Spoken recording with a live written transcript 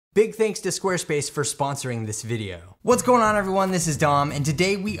Big thanks to Squarespace for sponsoring this video. What's going on, everyone? This is Dom, and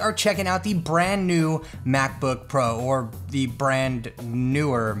today we are checking out the brand new MacBook Pro, or the brand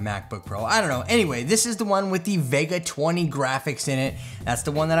newer MacBook Pro. I don't know. Anyway, this is the one with the Vega 20 graphics in it. That's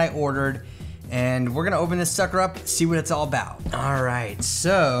the one that I ordered, and we're gonna open this sucker up, see what it's all about. All right,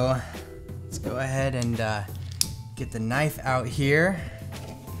 so let's go ahead and get the knife out here.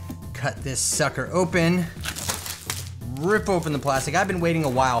 Cut this sucker open. Rip open the plastic. I've been waiting a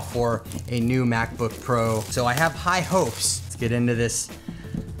while for a new MacBook Pro, so I have high hopes. Let's get into this.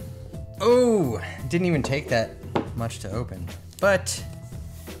 Oh, didn't even take that much to open. But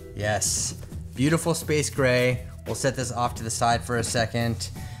yes, beautiful space gray. We'll set this off to the side for a second.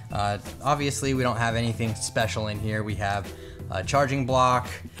 Obviously, we don't have anything special in here. We have a charging block,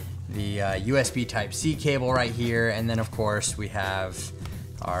 the USB Type-C cable right here, and then of course we have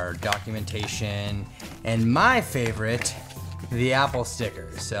our documentation, and my favorite, the Apple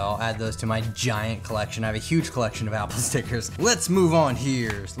stickers. So I'll add those to my giant collection. I have a huge collection of Apple stickers. Let's move on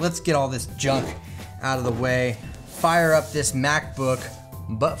here. So let's get all this junk out of the way, fire up this MacBook,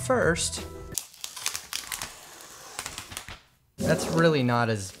 but first, that's really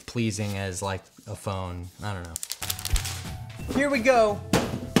not as pleasing as like a phone. I don't know. Here we go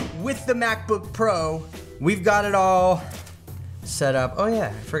with the MacBook Pro. We've got it all set up. Oh yeah,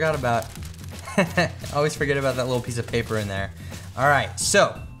 I forgot about, I always forget about that little piece of paper in there. All right,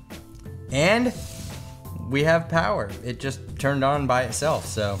 so, and we have power. It just turned on by itself,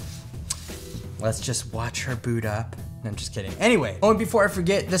 so let's just watch her boot up. No, I'm just kidding. Anyway, oh, and before I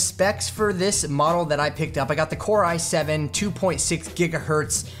forget, the specs for this model that I picked up, I got the Core i7, 2.6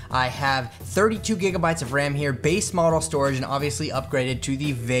 gigahertz. I have 32 gigabytes of RAM here, base model storage, and obviously upgraded to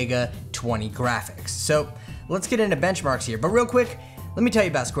the Vega 20 graphics. So let's get into benchmarks here, but real quick, let me tell you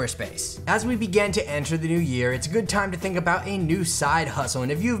about Squarespace. As we begin to enter the new year, it's a good time to think about a new side hustle.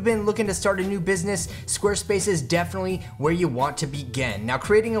 And if you've been looking to start a new business, Squarespace is definitely where you want to begin. Now,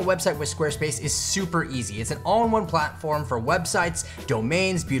 creating a website with Squarespace is super easy. It's an all-in-one platform for websites,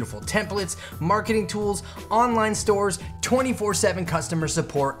 domains, beautiful templates, marketing tools, online stores, 24/7 customer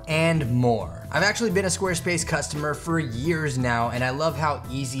support, and more. I've actually been a Squarespace customer for years now, and I love how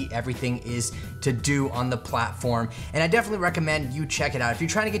easy everything is to do on the platform. And I definitely recommend you check it out. If you're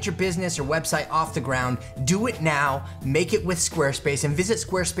trying to get your business or website off the ground, do it now, make it with Squarespace, and visit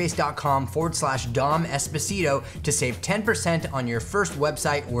squarespace.com/Dom Esposito to save 10% on your first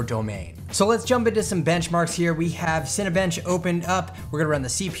website or domain. So let's jump into some benchmarks here. We have Cinebench opened up. We're gonna run the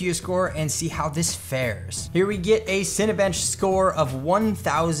CPU score and see how this fares. Here we get a Cinebench score of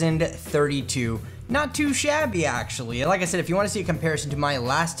 1032. Not too shabby, actually. Like I said, if you wanna see a comparison to my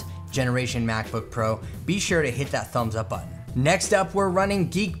last generation MacBook Pro, be sure to hit that thumbs up button. Next up, we're running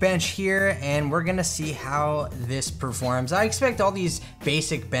Geekbench here, and we're gonna see how this performs. I expect all these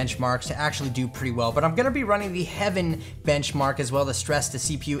basic benchmarks to actually do pretty well, but I'm gonna be running the Heaven benchmark as well to stress the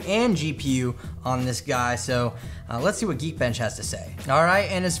CPU and GPU on this guy, so let's see what Geekbench has to say. All right,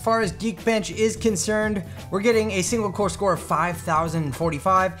 and as far as Geekbench is concerned, we're getting a single core score of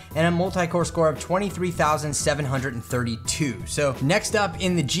 5,045 and a multi-core score of 23,732. So next up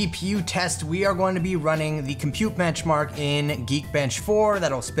in the GPU test, we are going to be running the compute benchmark in Geekbench 4.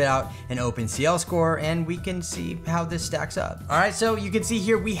 That'll spit out an OpenCL score, and we can see how this stacks up. All right, so you can see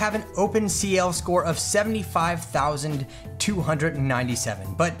here we have an OpenCL score of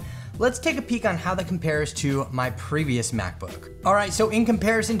 75,297, but let's take a peek on how that compares to my previous MacBook. All right, so in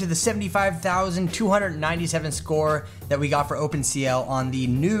comparison to the 75,297 score that we got for OpenCL on the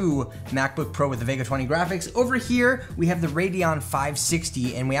new MacBook Pro with the Vega 20 graphics, over here we have the Radeon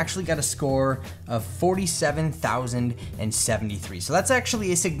 560, and we actually got a score of 47,073. So that's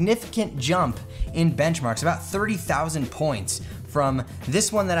actually a significant jump in benchmarks, about 30,000 points from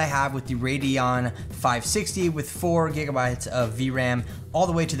this one that I have with the Radeon 560 with 4 gigabytes of VRAM, all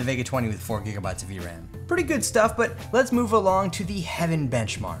the way to the Vega 20 with 4 gigabytes of VRAM. Pretty good stuff, but let's move along to the Heaven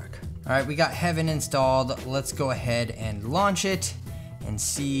benchmark. All right, we got Heaven installed. Let's go ahead and launch it and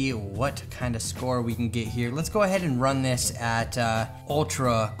see what kind of score we can get here. Let's go ahead and run this at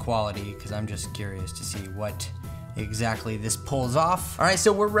ultra quality, because I'm just curious to see what exactly this pulls off. All right,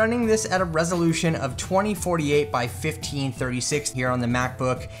 so we're running this at a resolution of 2048 by 1536 here on the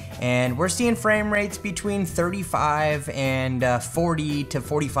MacBook, and we're seeing frame rates between 35 and 40 to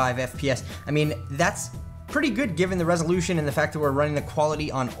 45 FPS. I mean, that's pretty good given the resolution and the fact that we're running the quality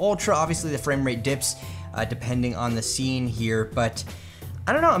on ultra. Obviously the frame rate dips depending on the scene here, but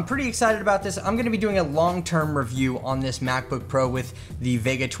I don't know, I'm pretty excited about this. I'm gonna be doing a long-term review on this MacBook Pro with the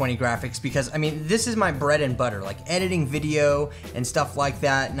Vega 20 graphics, because I mean, this is my bread and butter, like editing video and stuff like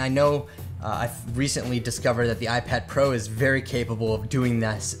that. And I know I've recently discovered that the iPad Pro is very capable of doing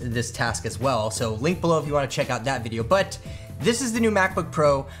this task as well. So link below if you want to check out that video. But this is the new MacBook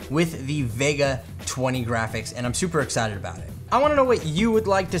Pro with the Vega 20 graphics, and I'm super excited about it. I want to know what you would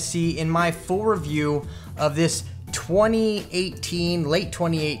like to see in my full review of this 2018, late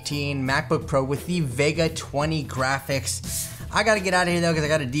 2018 MacBook Pro with the Vega 20 graphics. I gotta get out of here though because I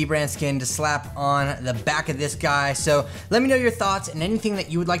got a dbrand skin to slap on the back of this guy. So let me know your thoughts and anything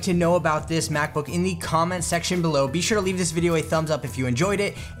that you would like to know about this MacBook in the comment section below. Be sure to leave this video a thumbs up if you enjoyed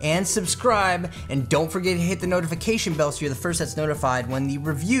it and subscribe. And don't forget to hit the notification bell so you're the first that's notified when the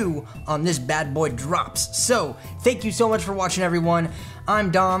review on this bad boy drops. So thank you so much for watching, everyone.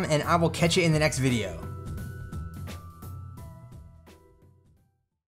 I'm Dom and I will catch you in the next video.